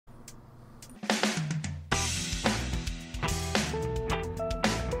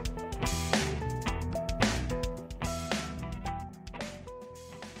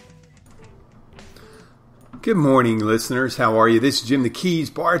Good morning, listeners. How are you? This is Jim the Keys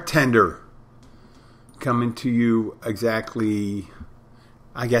Bartender, coming to you exactly,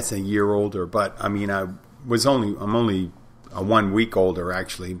 I guess, a year older. But I'm only a 1 week older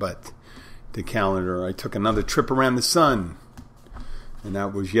actually. But the calendar, I took another trip around the sun, and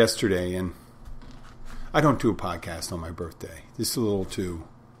that was yesterday. And I don't do a podcast on my birthday. This is a little too,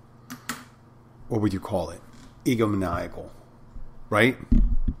 what would you call it? Egomaniacal, right?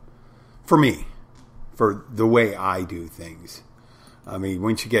 For me. For the way I do things. I mean,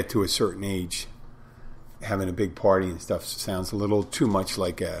 once you get to a certain age, having a big party and stuff sounds a little too much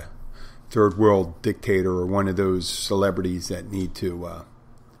like a third world dictator or one of those celebrities that need to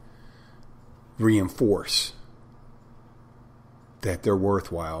reinforce that they're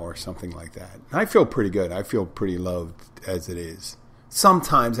worthwhile or something like that. I feel pretty good. I feel pretty loved as it is.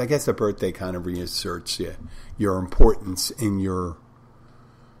 Sometimes, I guess a birthday kind of reasserts your importance in your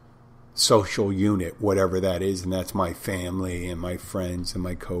social unit, whatever that is, and that's my family and my friends and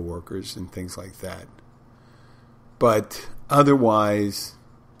my coworkers and things like that. But otherwise,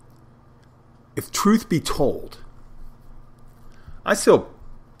 if truth be told, I still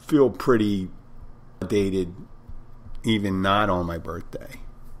feel pretty dated, even not on my birthday.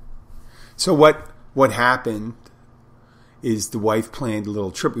 So what happened is the wife planned a little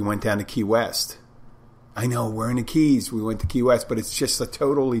trip. We went down to Key West. I know, we're in the Keys. We went to Key West, but it's just a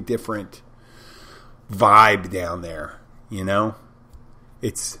totally different vibe down there, you know?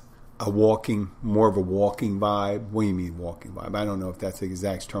 It's more of a walking vibe. What do you mean walking vibe? I don't know if that's the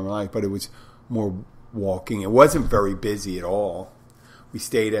exact terminology, but it was more walking. It wasn't very busy at all. We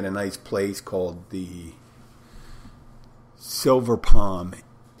stayed at a nice place called the Silver Palm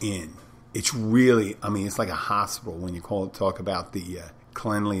Inn. It's really, it's like a hospital when you talk about the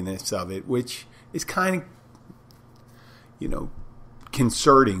cleanliness of it, which is kind of,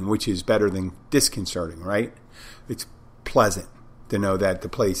 concerning, which is better than disconcerting, right? It's pleasant to know that the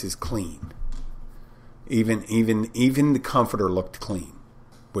place is clean. Even the comforter looked clean,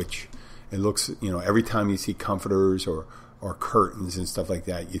 which it looks, every time you see comforters or curtains and stuff like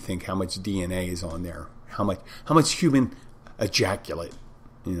that, you think how much DNA is on there, how much human ejaculate.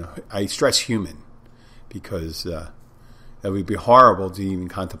 I stress human because that would be horrible to even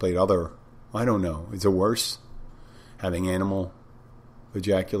contemplate other. I don't know. Is it worse having animal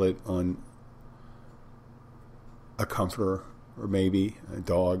ejaculate on a comforter or maybe a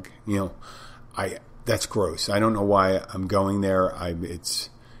dog? That's gross. I don't know why I'm going there. It's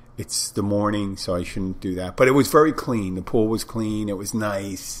the morning, so I shouldn't do that. But it was very clean. The pool was clean. It was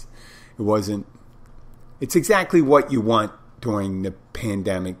nice. It wasn't. It's exactly what you want during the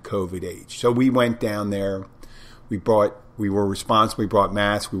pandemic COVID age. So we went down there. We were responsible. We brought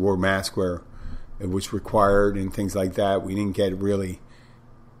masks. We wore masks where it was required and things like that. We didn't get really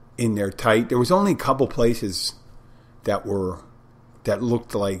in there tight. There was only a couple places that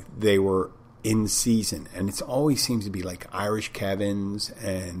looked like they were in season, and it always seems to be like Irish Kevin's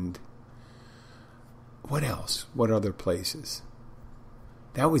and what else? What other places?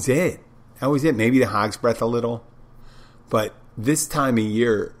 That was it. Maybe the Hog's Breath a little, but this time of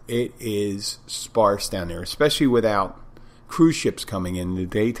year it is sparse down there, especially without cruise ships coming in the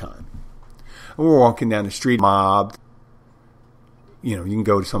daytime. And we're walking down the street, mobbed. You can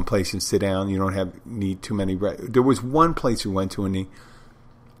go to some place and sit down. You don't need too many. There was one place we went to, and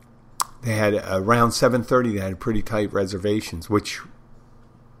they had around 7:30. They had pretty tight reservations, which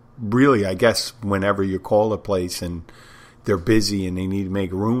really, I guess, whenever you call a place and they're busy and they need to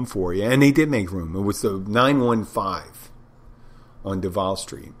make room for you, and they did make room. It was the 915 on Duval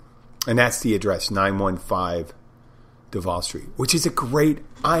Street, and that's the address, 915 Duval Street, which is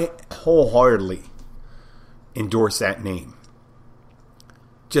I wholeheartedly endorse that name.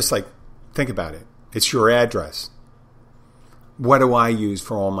 Just like, think about it. It's your address. What do I use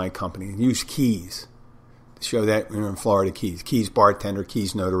for all my companies? Use Keys. To show that we're in Florida. Keys Bartender,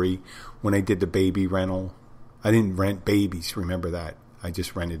 Keys Notary. When I did the baby rental, I didn't rent babies, remember that. I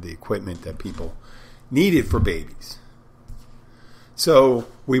just rented the equipment that people needed for babies. So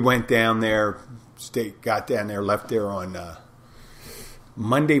we went down there, got down there, left there on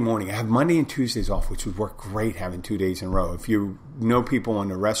Monday morning. I have Monday and Tuesdays off, which would work great having 2 days in a row. If you know people in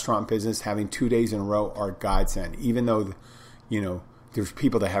the restaurant business, having 2 days in a row are godsend. Even though, there's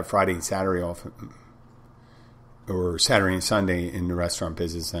people that have Friday and Saturday off, or Saturday and Sunday in the restaurant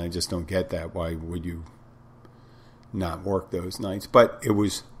business, and I just don't get that. Why would you not work those nights? But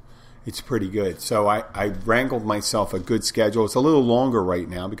it's pretty good. So I wrangled myself a good schedule. It's a little longer right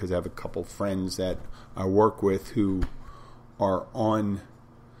now because I have a couple friends that I work with who are on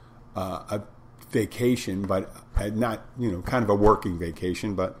a vacation, but not, kind of a working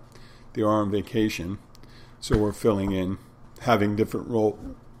vacation, but they are on vacation. So we're filling in, having different role.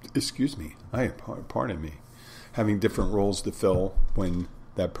 Excuse me. Pardon me. Having different roles to fill when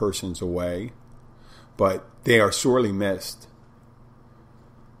that person's away, but they are sorely missed.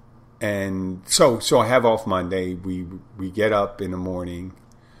 And so I have off Monday. We get up in the morning.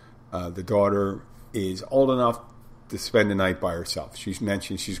 The daughter is old enough to spend the night by herself. She's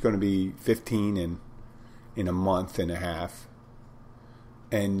mentioned she's going to be 15 in a month and a half.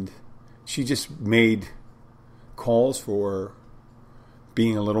 And she just made calls for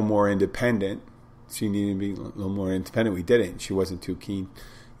being a little more independent. She needed to be a little more independent. We did it. She wasn't too keen.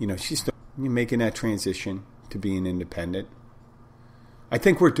 She's still making that transition to being independent. I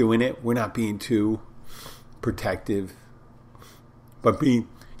think we're doing it. We're not being too protective. But you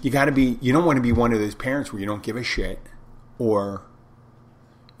got to be, you don't want to be one of those parents where you don't give a shit or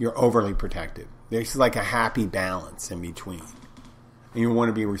you're overly protective. There's like a happy balance in between. And you want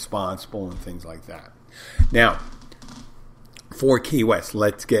to be responsible and things like that. Now, for Key West,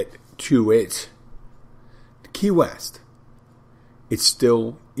 let's get to it. Key West, it's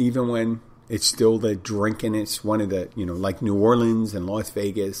still, even when it's still the drinking, it's one of the, like New Orleans and Las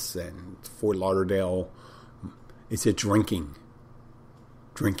Vegas and Fort Lauderdale, it's a drinking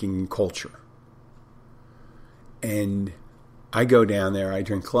culture. And I go down there, I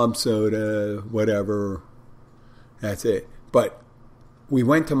drink club soda, whatever, that's it. But we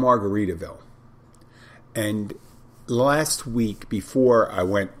went to Margaritaville. And last week, before I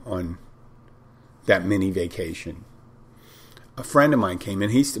went on that mini vacation, a friend of mine came in.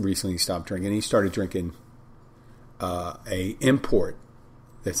 He recently stopped drinking. He started drinking a import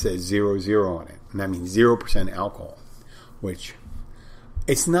that says 0.0 on it. And that means 0% alcohol, which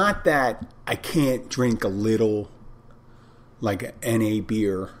it's not that I can't drink a little like an NA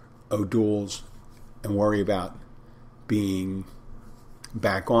beer, O'Doul's, and worry about being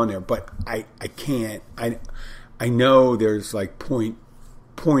back on there. But I can't. I know there's like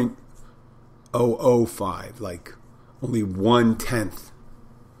 0.005, like only 1/10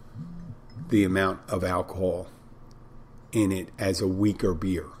 the amount of alcohol in it as a weaker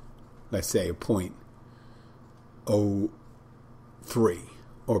beer. Let's say a 0.03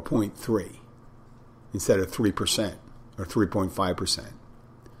 or 0.3 instead of 3% or 3.5%.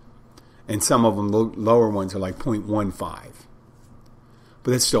 And some of them, lower ones, are like 0.15.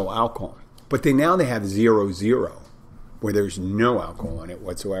 But that's still alcohol. But now they have 0.0, where there's no alcohol in it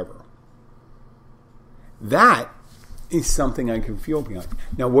whatsoever. That is something I can feel behind.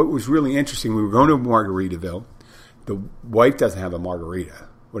 Now, what was really interesting, we were going to Margaritaville. The wife doesn't have a margarita.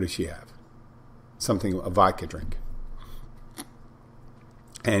 What does she have? A vodka drink.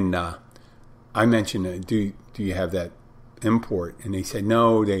 And I mentioned, do you have that import? And they said,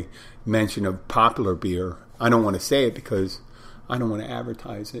 no. They mentioned a popular beer. I don't want to say it because I don't want to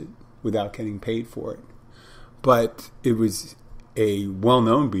advertise it without getting paid for it. But it was a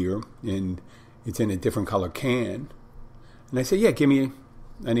well-known beer, and it's in a different color can. And I said, yeah, give me.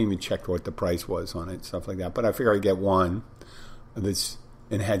 I didn't even check what the price was on it, stuff like that. But I figured I'd get one that's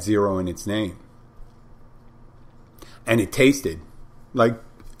and had 0 in its name. And it tasted like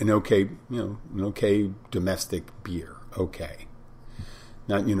an okay domestic beer. Okay.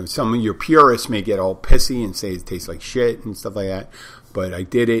 Not, some of your purists may get all pissy and say it tastes like shit and stuff like that. But I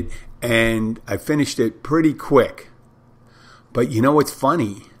did it, and I finished it pretty quick. But you know what's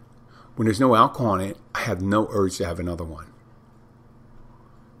funny? When there's no alcohol in it, I have no urge to have another one.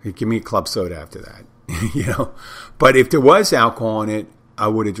 Give me a club soda after that, But if there was alcohol in it, I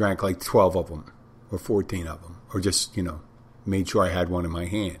would have drank like 12 of them or 14 of them, or just, made sure I had one in my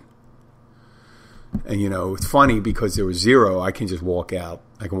hand. And, it's funny because there was 0, I can just walk out.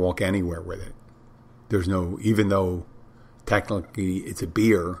 I can walk anywhere with it. There's no, even though technically it's a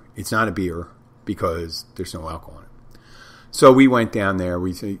beer, it's not a beer because there's no alcohol in it. So we went down there.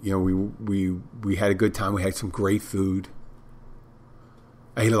 We had a good time. We had some great food.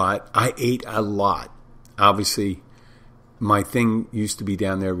 I ate a lot. Obviously, my thing used to be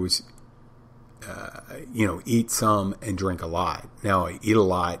down there was, eat some and drink a lot. Now I eat a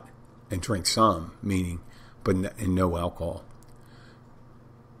lot and drink some, and no alcohol.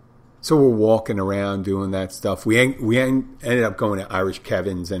 So we're walking around doing that stuff. We ended up going to Irish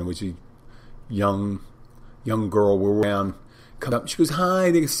Kevin's, and it was a young girl. We're around. Come up. She goes, "Hi,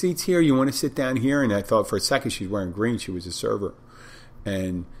 there's seats here. You want to sit down here?" And I thought for a second she's wearing green. She was a server.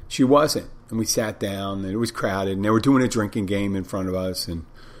 And she wasn't. And we sat down, and it was crowded, and they were doing a drinking game in front of us, and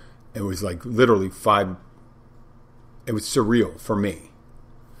it was like literally it was surreal for me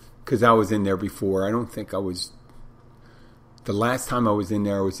because I was in there before. I don't think I was. The last time I was in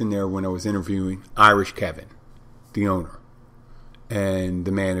there when I was interviewing Irish Kevin, the owner, and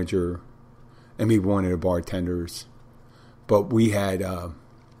the manager, and maybe one of the bartenders. But we had,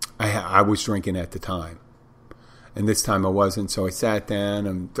 I was drinking at the time. And this time I wasn't, so I sat down,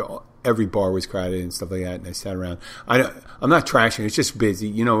 and every bar was crowded and stuff like that, and I sat around. I'm not trashing, it's just busy.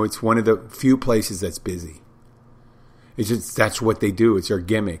 You know, it's one of the few places that's busy. It's just, that's what they do. It's their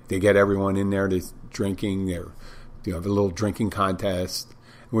gimmick. They get everyone in there that's drinking. They have a little drinking contest.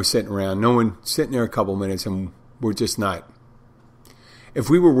 And we're sitting around. No one sitting there a couple minutes, and we're just not. If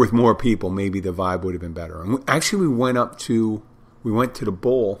we were with more people, maybe the vibe would have been better. And actually, we went to the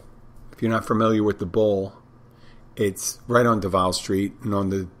Bull. If you're not familiar with the Bull, it's right on Duval Street, and on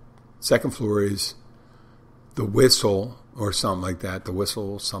the second floor is the Whistle or something like that. The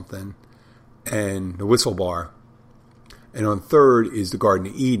Whistle something, and the Whistle Bar. And on third is the Garden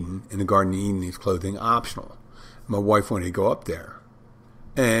of Eden, and the Garden of Eden is clothing optional. My wife wanted to go up there,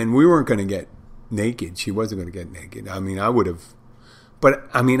 and we weren't going to get naked. She wasn't going to get naked. I mean, I would have, but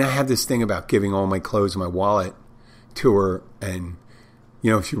I mean, I have this thing about giving all my clothes and my wallet to her, and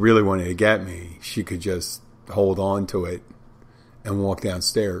you know, if she really wanted to get me, she could just hold on to it and walk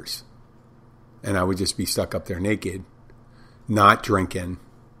downstairs, and I would just be stuck up there naked, not drinking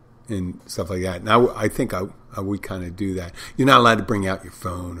and stuff like that. And I think I would kind of do that. You're not allowed to bring out your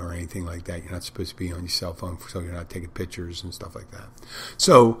phone or anything like that. You're not supposed to be on your cell phone, so you're not taking pictures and stuff like that.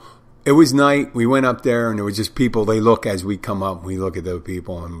 So it was night. We went up there, and there was just people. They look as we come up. We look at those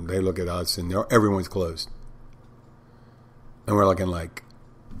people, and they look at us, and everyone's closed. And we're looking like,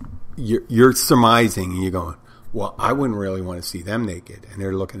 you're surmising, and you're going, well, I wouldn't really want to see them naked. And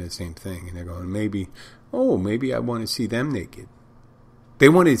they're looking at the same thing, and they're going, maybe I want to see them naked. They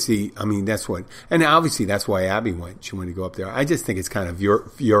wanted to see, I mean, that's what, and obviously that's why Abby went. She wanted to go up there. I just think it's kind of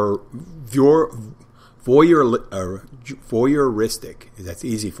voyeuristic. That's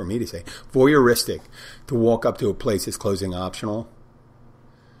easy for me to say. Voyeuristic to walk up to a place that's closing optional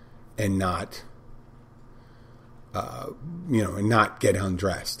and not, and not get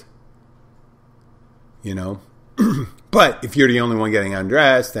undressed. You know? But if you're the only one getting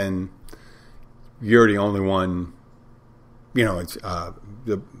undressed, then you're the only one, you know, it's,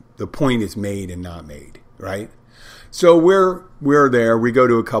 the point is made and not made, right? So we're there. We go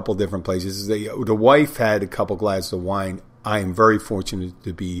to a couple different places. The wife had a couple glasses of wine. I am very fortunate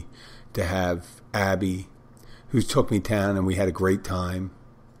to have Abby, who took me down, and we had a great time.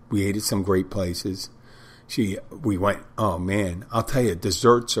 We ate at some great places. We went. Oh man, I'll tell you,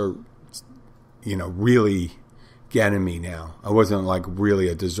 desserts are, you know, really getting me now. I wasn't like really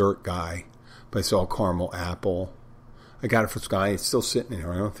a dessert guy, but I saw caramel apple. I got it for Sky. It's still sitting in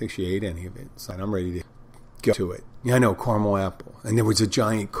her. I don't think she ate any of it. So I'm ready to go to it. Yeah, I know, caramel apple. And there was a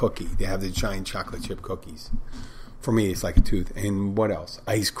giant cookie. They have the giant chocolate chip cookies. For me, it's like a tooth. And what else?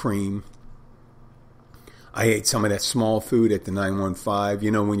 Ice cream. I ate some of that small food at the 915. You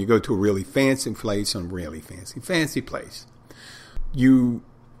know, when you go to a really fancy place, fancy place, you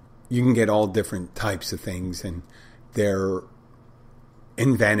can get all different types of things, and they're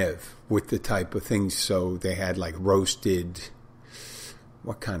inventive with the type of things. So they had like roasted,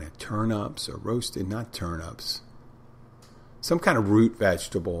 what kind of turnips or roasted, not turnips, some kind of root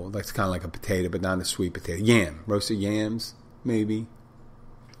vegetable that's kind of like a potato, but not a sweet potato. Roasted yams, maybe.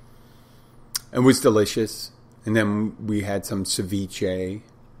 It was delicious. And then we had some ceviche.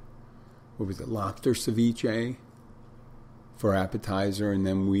 What was it? Lobster ceviche for appetizer. And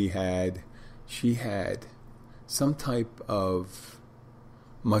then she had some type of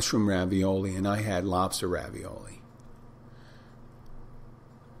mushroom ravioli, and I had lobster ravioli.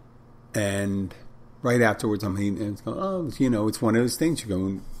 And right afterwards, I'm eating, and it's going, you know, it's one of those things. You go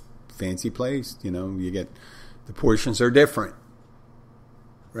in a fancy place, you know, you get, the portions are different,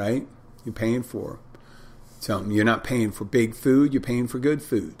 right? You're paying for something. You're not paying for big food, you're paying for good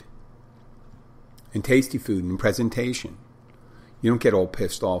food and tasty food and presentation. You don't get all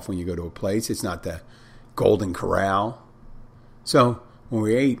pissed off when you go to a place. It's not the Golden Corral. So when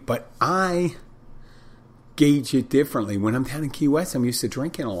we ate, but I gauge it differently. When I'm down in Key West, I'm used to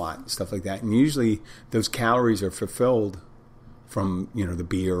drinking a lot and stuff like that. And usually those calories are fulfilled from, you know, the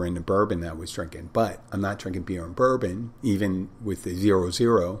beer and the bourbon that I was drinking. But I'm not drinking beer and bourbon, even with the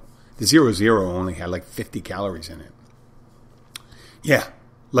 0.0. The 0.0 only had like 50 calories in it. Yeah,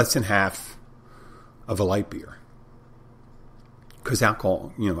 less than half of a light beer. Because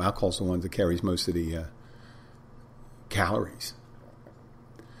alcohol's the one that carries most of the calories.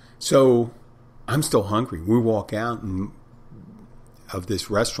 So I'm still hungry. We walk out of this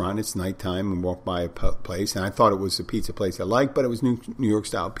restaurant. It's nighttime, and walk by a place, and I thought it was a pizza place I liked, but it was New York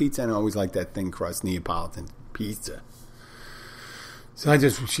style pizza, and I always liked that thin crust Neapolitan pizza. So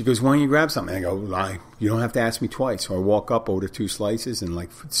she goes, why don't you grab something? I go, you don't have to ask me twice. So I walk up, order 2 slices, and like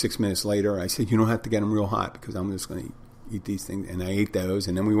 6 minutes later, I said, you don't have to get them real hot because I'm just going to eat these things. And I ate those,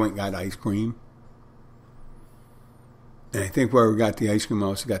 and then we went and got ice cream. And I think where we got the ice cream, I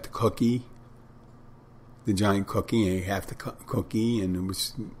also got the cookie, the giant cookie, and I half the cookie, and it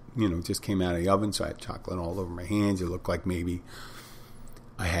was, just came out of the oven, so I had chocolate all over my hands. It looked like maybe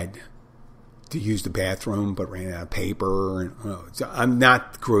I had to use the bathroom, but ran out of paper. And so I'm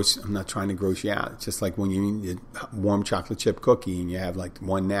not gross. I'm not trying to gross you out. It's just like when you eat a warm chocolate chip cookie and you have like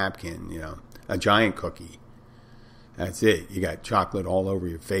one napkin, a giant cookie. That's it. You got chocolate all over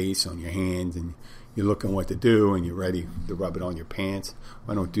your face, on your hands, and you're looking what to do, and you're ready to rub it on your pants.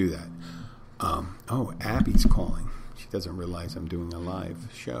 Well, I don't do that. Abby's calling. She doesn't realize I'm doing a live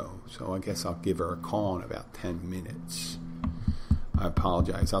show, so I guess I'll give her a call in about 10 minutes. I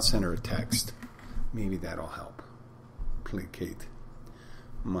apologize. I'll send her a text. Maybe that'll help placate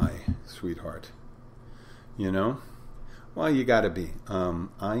my sweetheart. Well, you got to be.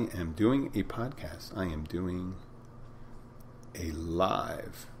 I am doing a podcast. I am doing a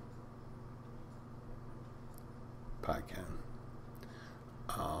live podcast.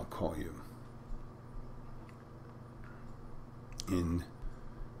 I'll call you in,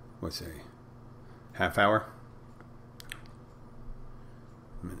 half hour?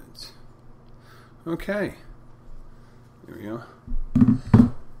 Minutes. Okay. There we go.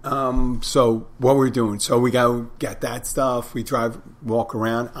 So what we're doing, so we go get that stuff, we walk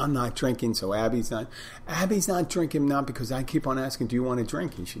around. I'm not drinking, so Abby's not drinking, not because I keep on asking, do you want to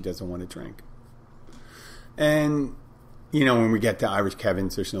drink? And she doesn't want to drink. And, when we get to Irish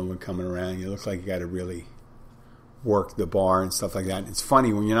Kevin's, there's no one coming around. It looks like you got to really work the bar and stuff like that. It's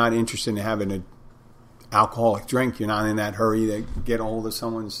funny, when you're not interested in having an alcoholic drink, you're not in that hurry to get a hold of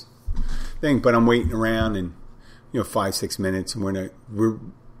someone's thing. But I'm waiting around, and 5-6 minutes, and when I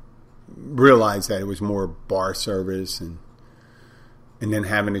realized that it was more bar service, and then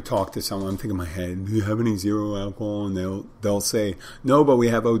having to talk to someone, I'm thinking in my head, do you have any zero alcohol? And they'll say, no, but we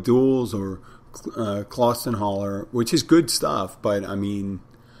have O'Doul's or Klostenhaller, which is good stuff, but I mean,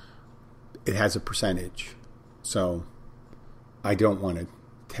 it has a percentage, so I don't want to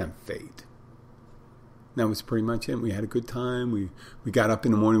tempt fate. That was pretty much it. We had a good time. We got up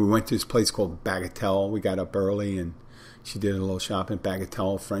in the morning. We went to this place called Bagatelle. We got up early, and she did a little shopping at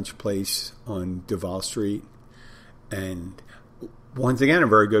Bagatelle, French place on Duval Street. And once again, a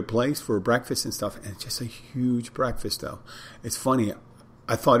very good place for breakfast and stuff. And it's just a huge breakfast, though. It's funny.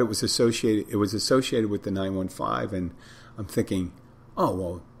 I thought it was associated with the 915, and I'm thinking, oh,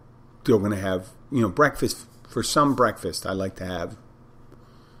 well, they're going to have, breakfast. For some breakfast, I like to have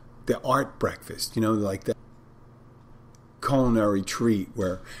the art breakfast, like the culinary treat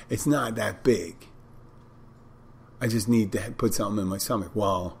where it's not that big. I just need to put something in my stomach.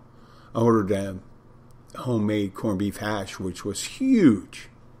 Well, I ordered a homemade corned beef hash, which was huge.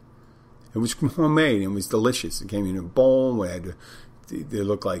 It was homemade and it was delicious. It came in a bowl. They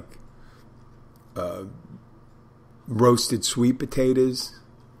looked like roasted sweet potatoes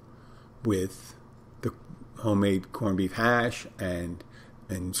with the homemade corned beef hash and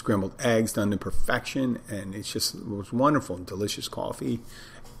scrambled eggs done to perfection, and it was wonderful and delicious coffee.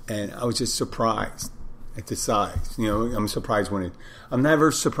 And I was just surprised at the size. I'm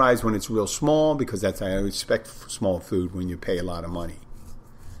never surprised when it's real small, because I expect small food when you pay a lot of money.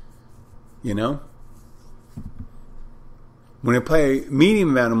 When I pay a medium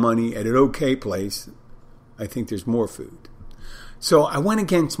amount of money at an okay place, I think there's more food. So I went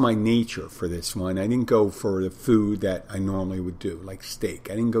against my nature for this one. I didn't go for the food that I normally would do, like steak.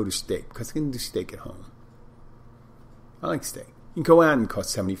 I didn't go to steak because I can do steak at home. I like steak. You can go out and it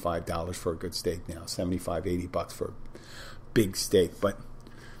costs $75 for a good steak now, $75-$80 for a big steak. But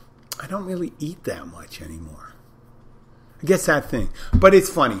I don't really eat that much anymore. I guess that thing. But it's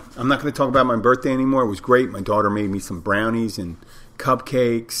funny. I'm not going to talk about my birthday anymore. It was great. My daughter made me some brownies and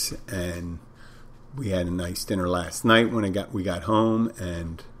cupcakes, and we had a nice dinner last night when we got home,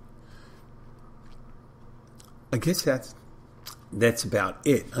 and I guess that's about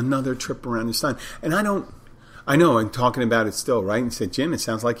it. Another trip around the sun. And I know I'm talking about it still, right? And said, Jim, it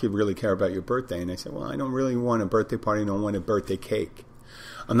sounds like you really care about your birthday. And I said, well, I don't really want a birthday party. I don't want a birthday cake.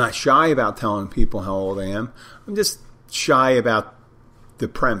 I'm not shy about telling people how old I am. I'm just shy about the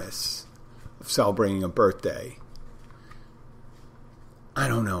premise of celebrating a birthday. I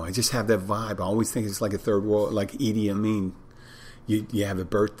don't know. I just have that vibe. I always think it's like a third world, like Idi Amin. You have a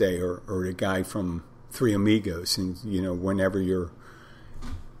birthday, or a guy from Three Amigos, and whenever you're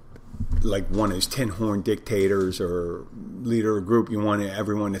like one of those 10-horn dictators or leader of a group, you want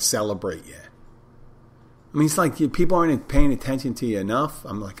everyone to celebrate you. I mean, it's like people aren't paying attention to you enough.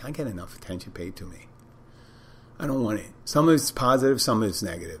 I'm like, I get enough attention paid to me. I don't want it. Some of it's positive, some of it's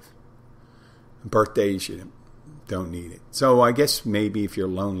negative. Birthdays, you don't need it. So I guess maybe if you're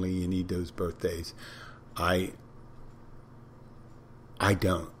lonely, you need those birthdays. I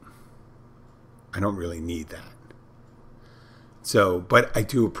don't. I don't really need that. So, but I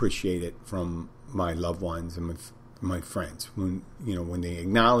do appreciate it from my loved ones and my friends when they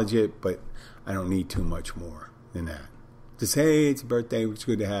acknowledge it. But I don't need too much more than that. Just, hey, it's a birthday. It's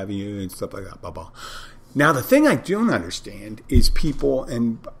good to have you and stuff like that. Blah blah. Now, the thing I don't understand is people,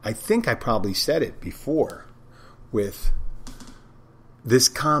 and I think I probably said it before with this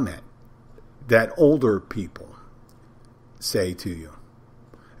comment that older people say to you.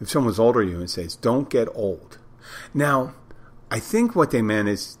 If someone's older than you and says, don't get old. Now, I think what they meant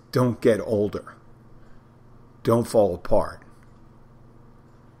is don't get older. Don't fall apart.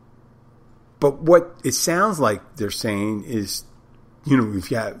 But what it sounds like they're saying is,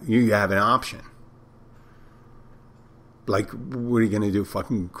 if you have an option. Like, what are you going to do? What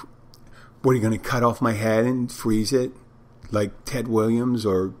are you going to cut off my head and freeze it? Like Ted Williams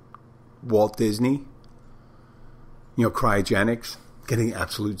or Walt Disney? Cryogenics, getting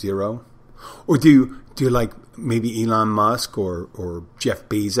absolute zero? Or do you like maybe Elon Musk or Jeff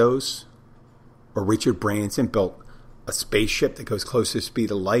Bezos or Richard Branson built a spaceship that goes close to the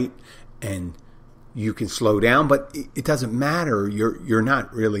speed of light and you can slow down, but it doesn't matter. You're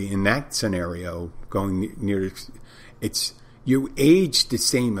not really in that scenario going near. You age the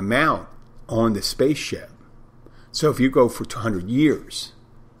same amount on the spaceship. So if you go for 200 years,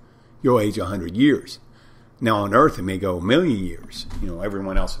 you'll age 100 years. Now on Earth, it may go 1,000,000 years.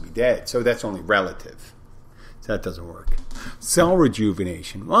 Everyone else will be dead. So that's only relative. So that doesn't work. Cell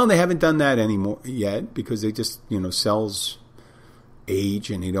rejuvenation. Well, they haven't done that anymore yet because they just, cells age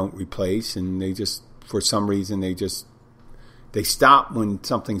and they don't replace. And they just, for some reason, they stop when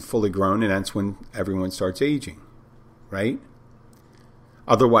something's fully grown, and that's when everyone starts aging. Right?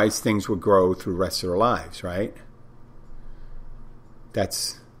 Otherwise, things would grow through the rest of their lives, right?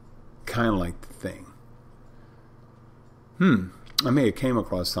 That's kind of like the thing. I may have came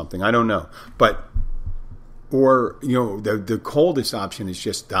across something. I don't know. Or the coldest option is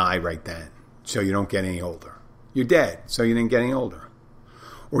just die right then, so you don't get any older. You're dead, so you didn't get any older.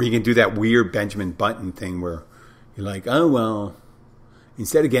 Or you can do that weird Benjamin Button thing where you're like, oh, well,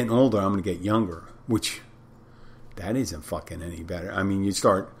 instead of getting older, I'm going to get younger, which... that isn't fucking any better. I mean, he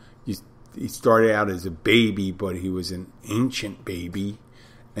started out as a baby, but he was an ancient baby.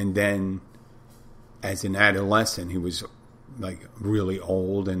 And then as an adolescent, he was like really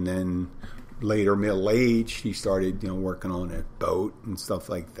old. And then later middle-aged, he started, working on a boat and stuff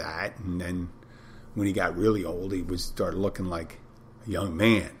like that. And then when he got really old, he started looking like a young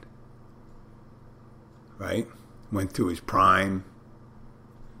man. Right? Went through his prime.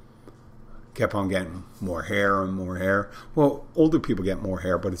 Kept on getting more hair and more hair. Well, older people get more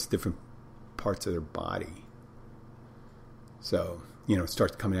hair, but it's different parts of their body. So, it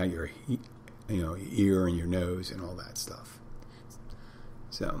starts coming out your ear and your nose and all that stuff.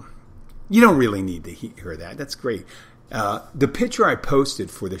 So, you don't really need to hear that. That's great. The picture I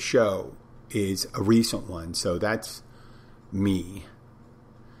posted for the show is a recent one. So that's me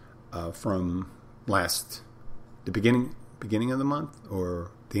from the beginning of the month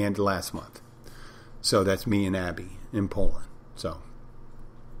or the end of last month. So that's me and Abby in Poland. So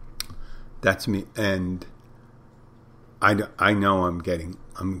that's me, and I know I'm getting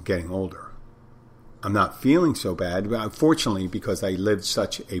older. I'm not feeling so bad. Fortunately, because I lived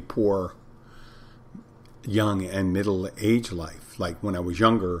such a poor young and middle-aged life. Like when I was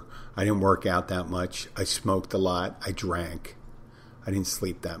younger, I didn't work out that much. I smoked a lot. I drank. I didn't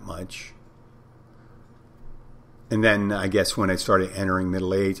sleep that much. And then I guess when I started entering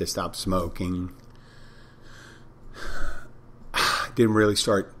middle age, I stopped smoking. Didn't really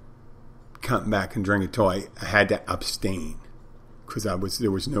start cutting back and drinking until I had to abstain because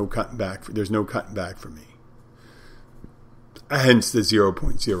there was no cutting back. There's no cutting back for me. Hence the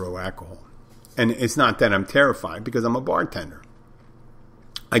 0.0 alcohol. And it's not that I'm terrified because I'm a bartender.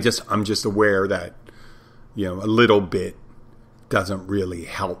 I'm just aware that a little bit doesn't really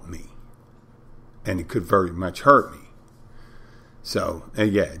help me. And it could very much hurt me. So, a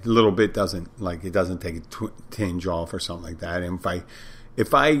little bit doesn't take a tinge off or something like that. And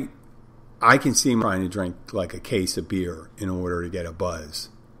if I can see him trying to drink like a case of beer in order to get a buzz.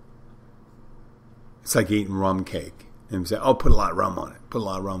 It's like eating rum cake. And say, oh, put a lot of rum on it. Put a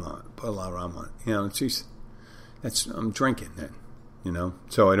lot of rum on it. Put a lot of rum on it. It's just, I'm drinking then,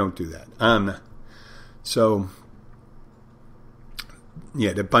 So I don't do that. So...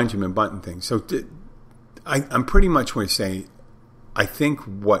 yeah, the Benjamin Button thing. So I'm pretty much going to say, I think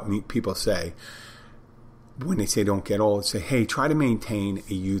what people say when they say don't get old, say, hey, try to maintain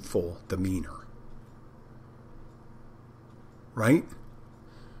a youthful demeanor. Right?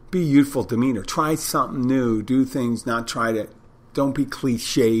 Be youthful demeanor. Try something new. Do things, don't be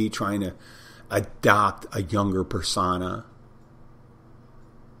cliche trying to adopt a younger persona.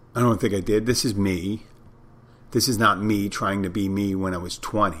 I don't think I did. This is me. This is not me trying to be me when I was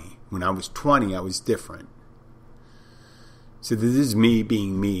 20. When I was 20, I was different. So this is me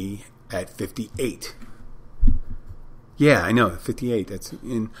being me at 58. Yeah, I know, 58.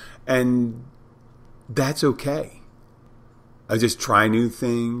 And that's okay. I just try new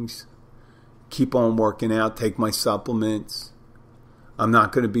things, keep on working out, take my supplements. I'm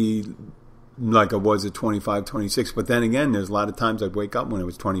not going to be like I was at 25, 26. But then again, there's a lot of times I'd wake up when I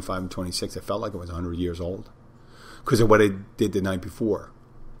was 25 and 26. I felt like I was 100 years old because of what I did the night before.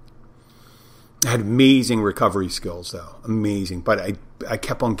 I had amazing recovery skills, though. Amazing. But I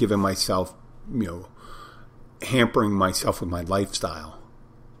kept on giving myself, hampering myself with my lifestyle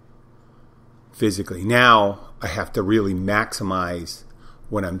physically. Now I have to really maximize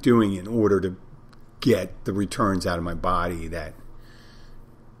what I'm doing in order to get the returns out of my body that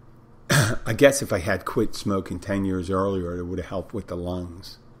I guess if I had quit smoking 10 years earlier, it would have helped with the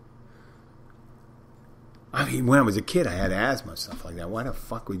lungs. I mean, when I was a kid, I had asthma, stuff like that. Why the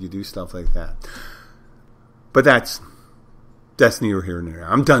fuck would you do stuff like that? But that's neither here nor there.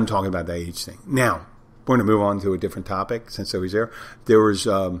 I'm done talking about the age thing. Now, we're going to move on to a different topic since I was there. There was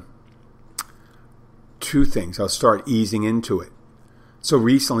two things. I'll start easing into it. So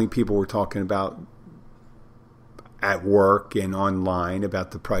recently people were talking about at work and online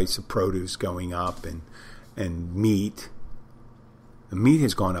about the price of produce going up and meat. The meat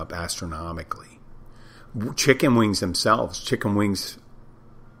has gone up astronomically. Chicken wings themselves,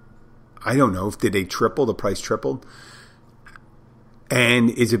 I don't know, did they triple? The price tripled? And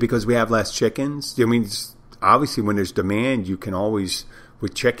is it because we have less chickens? I mean, obviously when there's demand, you can always,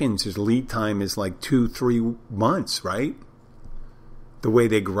 with chickens, his lead time is like 2-3 months, right? The way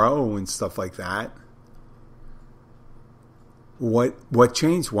they grow and stuff like that. What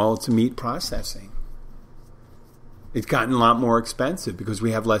changed? Well, it's meat processing. It's gotten a lot more expensive because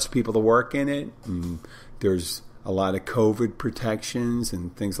we have less people to work in it. And there's a lot of COVID protections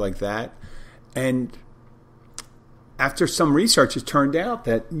and things like that. And after some research, it turned out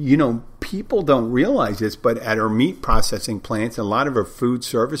that, people don't realize this, but at our meat processing plants, a lot of our food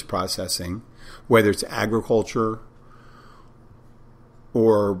service processing, whether it's agriculture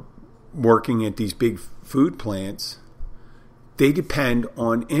or working at these big food plants, they depend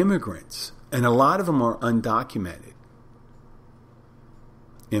on immigrants. And a lot of them are undocumented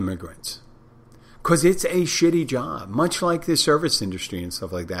immigrants. Because it's a shitty job, much like the service industry and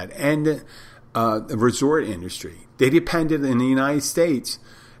stuff like that. And the resort industry. They depended in the United States,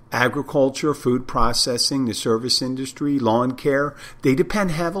 agriculture, food processing, the service industry, lawn care. They depend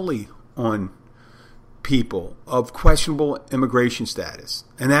heavily on people of questionable immigration status.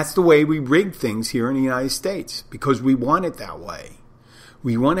 And that's the way we rig things here in the United States because we want it that way.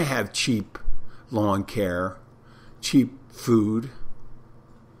 We want to have cheap lawn care, cheap food,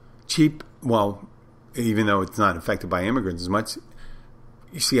 even though it's not affected by immigrants as much.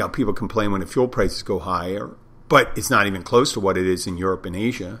 You see how people complain when the fuel prices go higher, but it's not even close to what it is in Europe and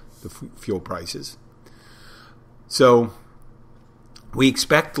Asia, the fuel prices. So we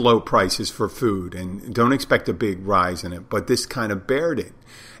expect low prices for food and don't expect a big rise in it, but this kind of bared it.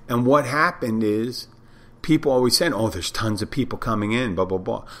 And what happened is people always said, there's tons of people coming in, blah, blah,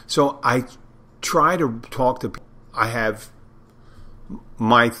 blah. So I try to talk to people. I have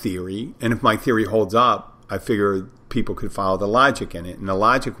my theory, and if my theory holds up, I figure people could follow the logic in it. And the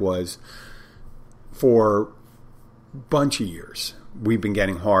logic was, for a bunch of years, we've been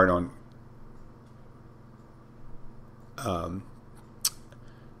getting hard on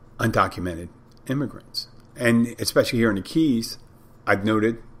undocumented immigrants. And especially here in the Keys, I've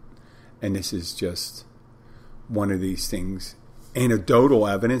noted, and this is just one of these things, anecdotal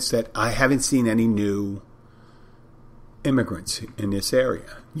evidence that I haven't seen any new immigrants in this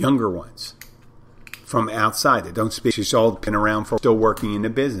area, younger ones from outside that don't speak. She's all been around for still working in the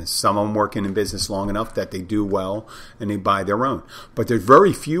business. Some of them working in business long enough that they do well and they buy their own. But there's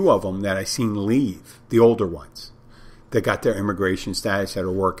very few of them that I've seen leave, the older ones that got their immigration status, that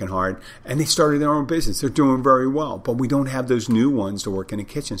are working hard, and they started their own business. They're doing very well. But we don't have those new ones to work in the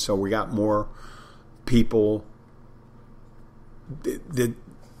kitchen. So we got more people. The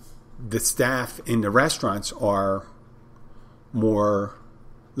staff in the restaurants are more,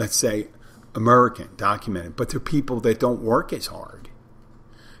 let's say, American, documented, but they're people that don't work as hard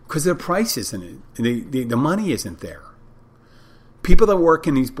Because the price isn't it. The money isn't there. People that work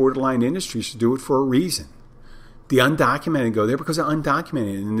in these borderline industries should do it for a reason. The undocumented go there because they're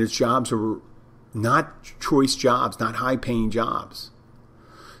undocumented, and their jobs are not choice jobs, not high-paying jobs.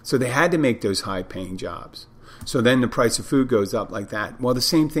 So they had to make those high-paying jobs. So then the price of food goes up like that. Well, the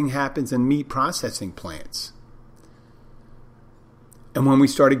same thing happens in meat processing plants. And when we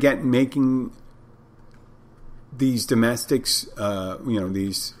started making these domestics,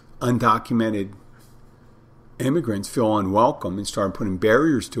 these undocumented immigrants feel unwelcome and started putting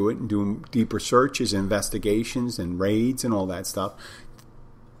barriers to it and doing deeper searches and investigations and raids and all that stuff,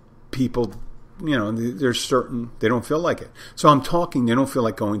 people, they're certain they don't feel like it. So I'm talking, they don't feel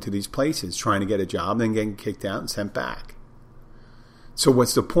like going to these places, trying to get a job, then getting kicked out and sent back. So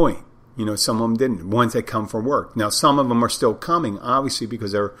what's the point? Some of them didn't. Ones that come for work. Now, some of them are still coming, obviously,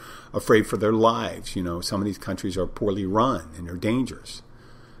 because they're afraid for their lives. Some of these countries are poorly run and they're dangerous.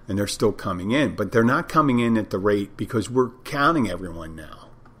 And they're still coming in. But they're not coming in at the rate because we're counting everyone now.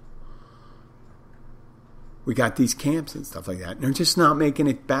 We got these camps and stuff like that. And they're just not making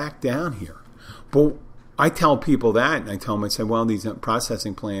it back down here. But I tell people that, and I tell them, I say, well, these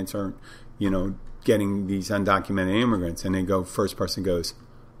processing plants aren't, getting these undocumented immigrants. And they go, first person goes,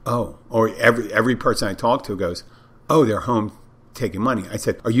 oh. Or every person I talk to goes, oh, they're home taking money. I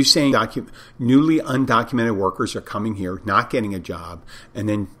said, are you saying newly undocumented workers are coming here, not getting a job, and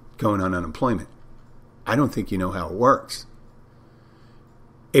then going on unemployment? I don't think you know how it works.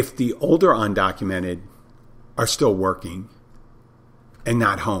 If the older undocumented are still working and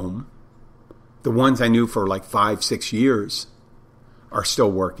not home, the ones I knew for like 5-6 years are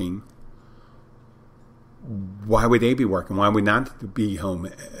still working, why would they be working? Why would not be home?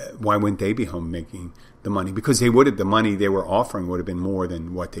 Why wouldn't they be home making the money? Because the money they were offering would have been more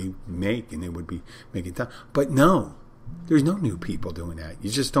than what they make, and they would be making time. But no, there's no new people doing that.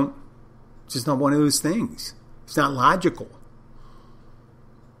 You just don't. It's just not one of those things. It's not logical.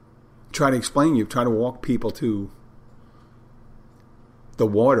 Try to walk people to the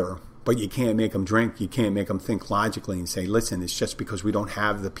water, but you can't make them drink. You can't make them think logically and say, listen, it's just because we don't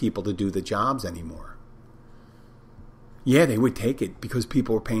have the people to do the jobs anymore. Yeah, they would take it because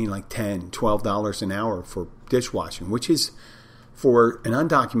people were paying like $10, $12 an hour for dishwashing, which is, for an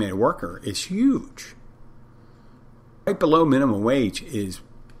undocumented worker, is huge. Right below minimum wage is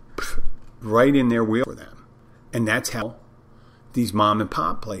right in their wheel for them. And that's how these mom and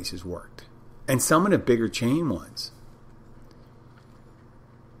pop places worked. And some of the bigger chain ones,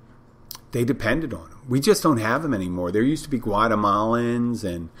 they depended on them. We just don't have them anymore. There used to be Guatemalans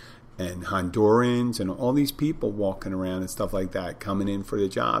and Hondurans and all these people walking around and stuff like that, coming in for the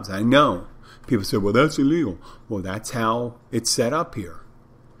jobs. I know people say, well, that's illegal. Well, that's how it's set up here.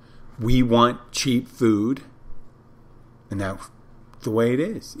 We want cheap food, and that's the way it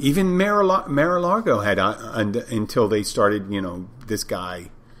is. Even Mar-a-Lago had, until they started, this guy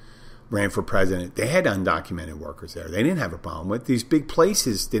ran for president, they had undocumented workers there. They didn't have a problem with. These big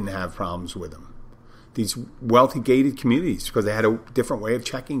places didn't have problems with them. These wealthy gated communities, because they had a different way of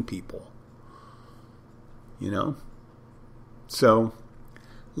checking people. So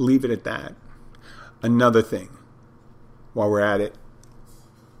leave it at that. Another thing, while we're at it,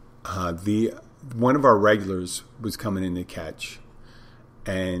 one of our regulars was coming in to catch,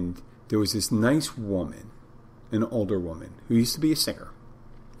 and there was this nice woman, an older woman, who used to be a singer,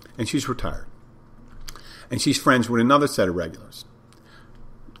 and she's retired. And she's friends with another set of regulars.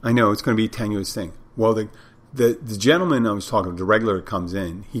 I know, it's going to be a tenuous thing. Well, the gentleman I was talking to, the regular comes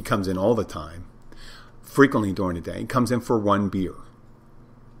in. He comes in all the time, frequently during the day. He comes in for one beer,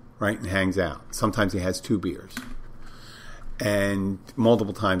 right, and hangs out. Sometimes he has 2 beers, and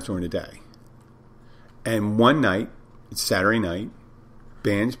multiple times during the day. And one night, it's Saturday night,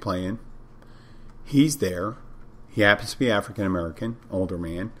 band's playing. He's there. He happens to be African-American, older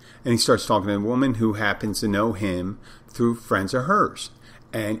man, and he starts talking to a woman who happens to know him through friends of hers.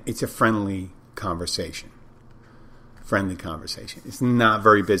 And it's a friendly conversation. It's not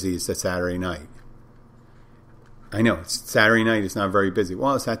very busy. It's a Saturday night. I know, it's Saturday night. It's not very busy.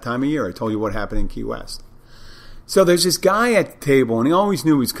 Well, it's that time of year. I told you what happened in Key West. So there's this guy at the table, and he always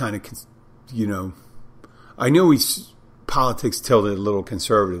knew he was kind of, I knew he's politics tilted a little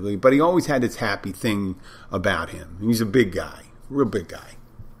conservatively, but he always had this happy thing about him. He's a big guy, real big guy.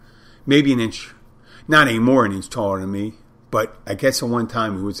 Maybe an inch, not anymore an inch taller than me, but I guess at one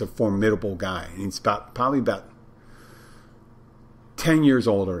time he was a formidable guy. And he's probably about 10 years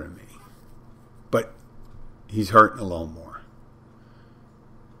older than me. But he's hurting a little more.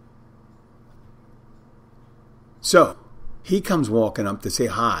 So he comes walking up to say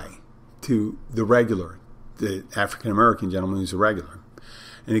hi to the regular, the African-American gentleman who's a regular.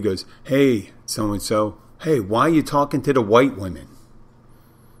 And he goes, hey, so-and-so, hey, why are you talking to the white women?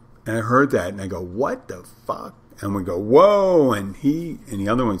 And I heard that, and I go, what the fuck? And we go, whoa. And the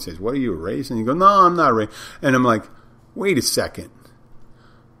other one says, what, are you a racist? And he goes, no, I'm not a racist. And I'm like, wait a second.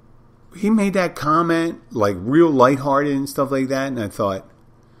 He made that comment like real lighthearted and stuff like that. And I thought,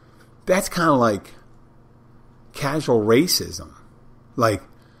 that's kind of like casual racism. Like,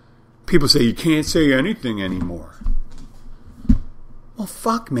 people say you can't say anything anymore. Well,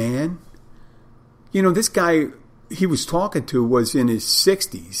 fuck, man. You know, this guy he was talking to was in his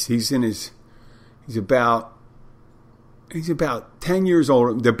 60s. He's about 10 years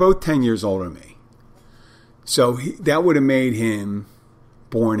older. They're both 10 years older than me. So that would have made him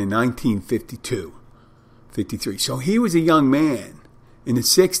born in 1952, 53. So he was a young man in the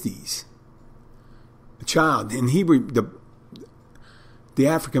 60s, a child. And the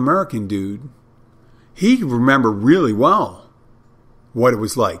African-American dude, he could remember really well what it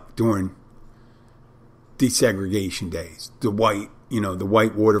was like during desegregation days. The white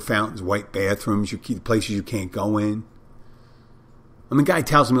water fountains, white bathrooms, the places you can't go in. I mean, the guy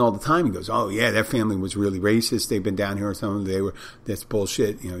tells me all the time, he goes, oh yeah, that family was really racist. They've been down here or something. That's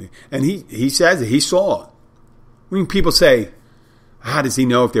bullshit. You know, and he says it. He saw it. I mean, people say, how does he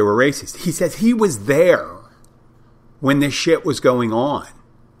know if they were racist? He says he was there when this shit was going on.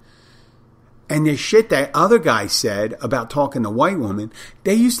 And the shit that other guy said about talking to white women,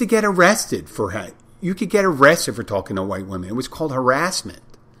 they used to get arrested for it. You could get arrested for talking to white women. It was called harassment.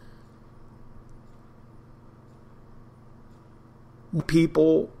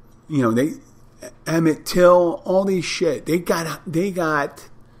 People, you know, Emmett Till, all these shit, they got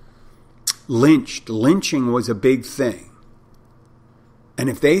lynched. Lynching was a big thing. And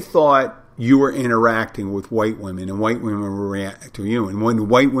if they thought you were interacting with white women and white women were reacting to you, and when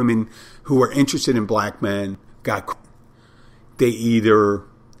white women who were interested in black men they either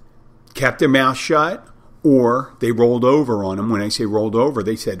kept their mouth shut or they rolled over on them. When I say rolled over,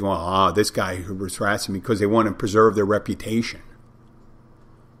 they said, well, this guy who was harassing me, because they want to preserve their reputation.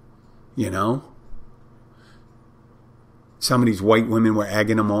 You know? Some of these white women were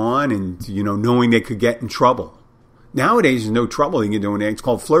egging them on and, you know, knowing they could get in trouble. Nowadays, there's no trouble you can do. It's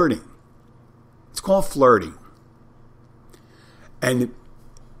called flirting. It's called flirting. And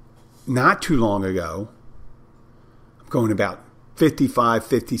not too long ago, I'm going about 55,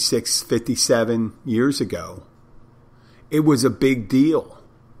 56, 57 years ago, it was a big deal.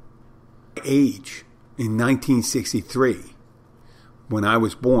 Age, in 1963, when I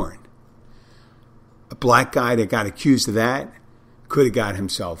was born, a black guy that got accused of that could have got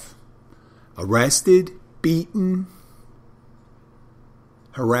himself arrested, beaten,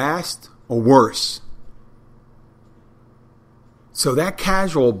 harassed, or worse. So that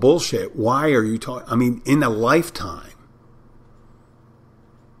casual bullshit, why are you talking? I mean, in a lifetime.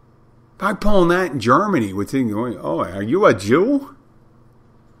 If I'm pulling that in Germany, we're thinking, oh, are you a Jew?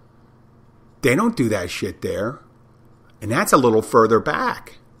 They don't do that shit there. And that's a little further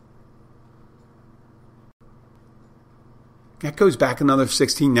back. That goes back another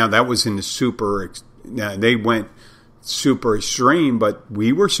 16. Now, that was in the super, they went super extreme, but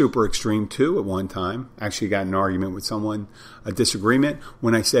we were super extreme too at one time. Actually got in an argument with someone, a disagreement,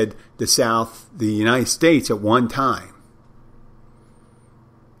 when I said the United States at one time,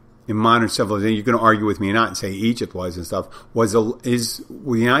 in modern civilization, you're going to argue with me or not and say Egypt was and stuff, the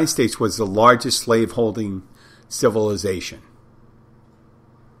United States was the largest slave-holding civilization,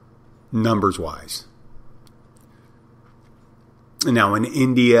 numbers-wise. Now, in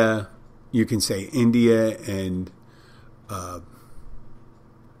India, you can say India and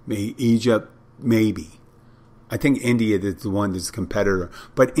Egypt, maybe. I think India is the one that's a competitor.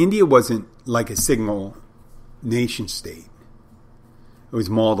 But India wasn't like a single nation state. It was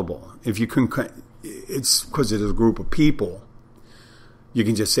multiple. If you couldn't, it's because it's a group of people. You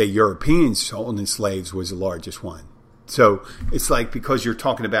can just say Europeans holding slaves was the largest one. So it's like, because you're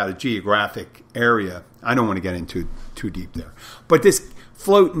talking about a geographic area, I don't want to get into too deep there. But this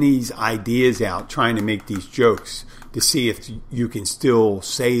floating these ideas out, trying to make these jokes to see if you can still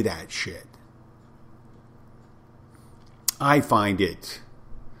say that shit. I find it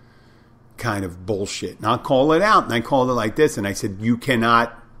kind of bullshit. And I'll call it out, and I called it like this, and I said, you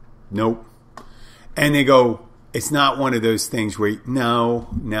cannot, nope. And they go, it's not one of those things where,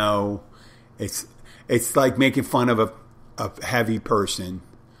 no, it's like making fun of a heavy person.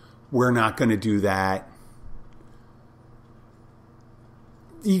 We're not going to do that.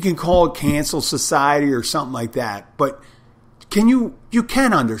 You can call it cancel society or something like that, but you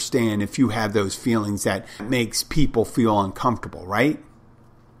can understand if you have those feelings that makes people feel uncomfortable, right?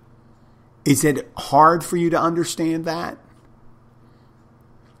 Is it hard for you to understand that?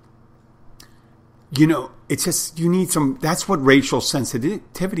 it's just, you need some, that's what racial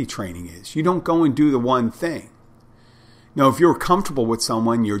sensitivity training is. You don't go and do the one thing. Now, if you're comfortable with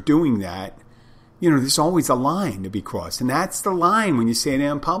someone, you're doing that, there's always a line to be crossed. And that's the line when you say it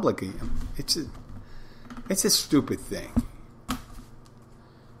in public. It's a stupid thing.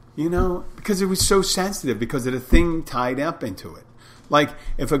 Because it was so sensitive because of the thing tied up into it. Like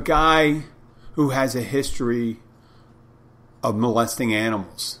if a guy who has a history of molesting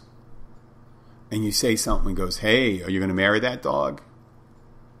animals and you say something and goes, hey, are you going to marry that dog?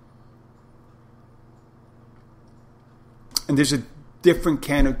 And there's a different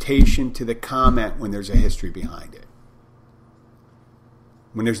connotation to the comment when there's a history behind it.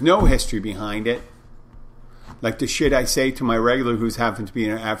 When there's no history behind it, like the shit I say to my regular who's happens to be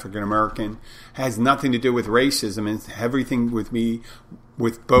an African American, has nothing to do with racism and everything with me,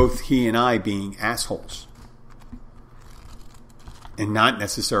 with both he and I being assholes. And not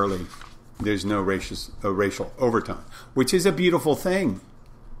necessarily, there's no racial overtone, which is a beautiful thing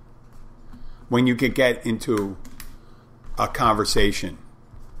when you could get into a conversation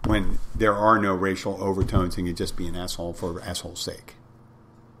when there are no racial overtones and you just be an asshole for asshole's sake.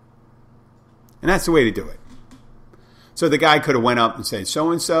 And that's the way to do it. So the guy could have went up and said,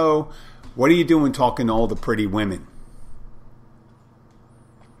 so-and-so, what are you doing talking to all the pretty women?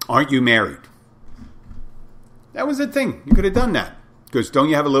 Aren't you married? That was the thing. You could have done that. Because don't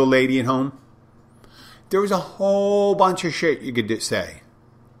you have a little lady at home? There was a whole bunch of shit you could say.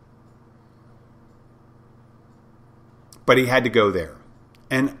 But he had to go there.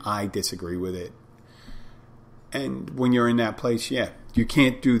 And I disagree with it. And when you're in that place, yeah, you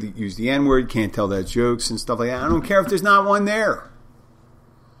can't use the N-word, can't tell that jokes and stuff like that. I don't care if there's not one there.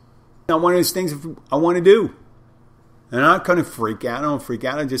 Not one of those things I want to do. And I'm not going to freak out. I don't freak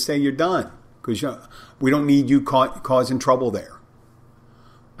out. I just say you're done. Because we don't need you causing trouble there.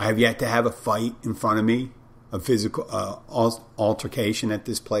 I have yet to have a fight in front of me, a physical altercation at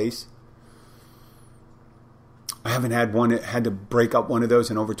this place. I haven't had to break up one of those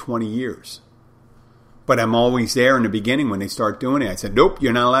in over 20 years. But I'm always there in the beginning when they start doing it. I said, nope,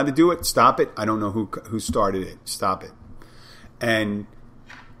 you're not allowed to do it. Stop it. I don't know who started it. Stop it. And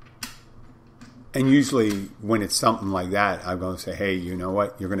usually when it's something like that, I'm going to say, hey, you know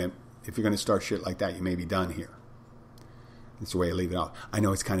what? If you're going to start shit like that, you may be done here. That's the way I leave it off. I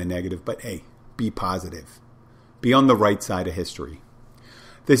know it's kind of negative, but hey, be positive. Be on the right side of history.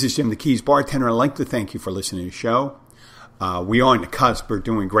 This is Jim the Keys Bartender. I'd like to thank you for listening to the show. We are on the cusp. We're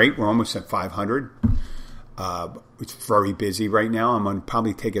doing great. We're almost at 500. It's very busy right now. I'm going to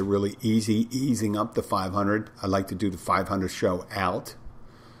probably take it really easy, easing up the 500. I'd like to do the 500 show out.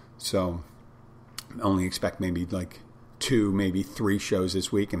 So I only expect maybe like 2, maybe 3 shows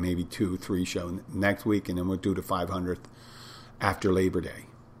this week and maybe 2, 3 shows next week. And then we'll do the 500th after Labor Day.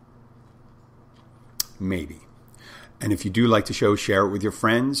 Maybe. And if you do like the show, share it with your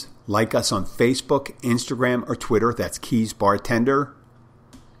friends. Like us on Facebook, Instagram, or Twitter. That's Keys Bartender.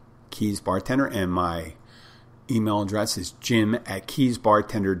 Keys Bartender. And my email address is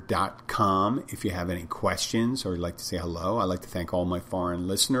jim@keysbartender.com. If you have any questions or you'd like to say hello, I'd like to thank all my foreign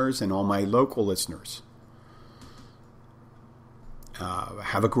listeners and all my local listeners.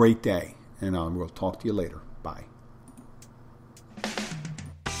 Have a great day, and we'll talk to you later. Bye.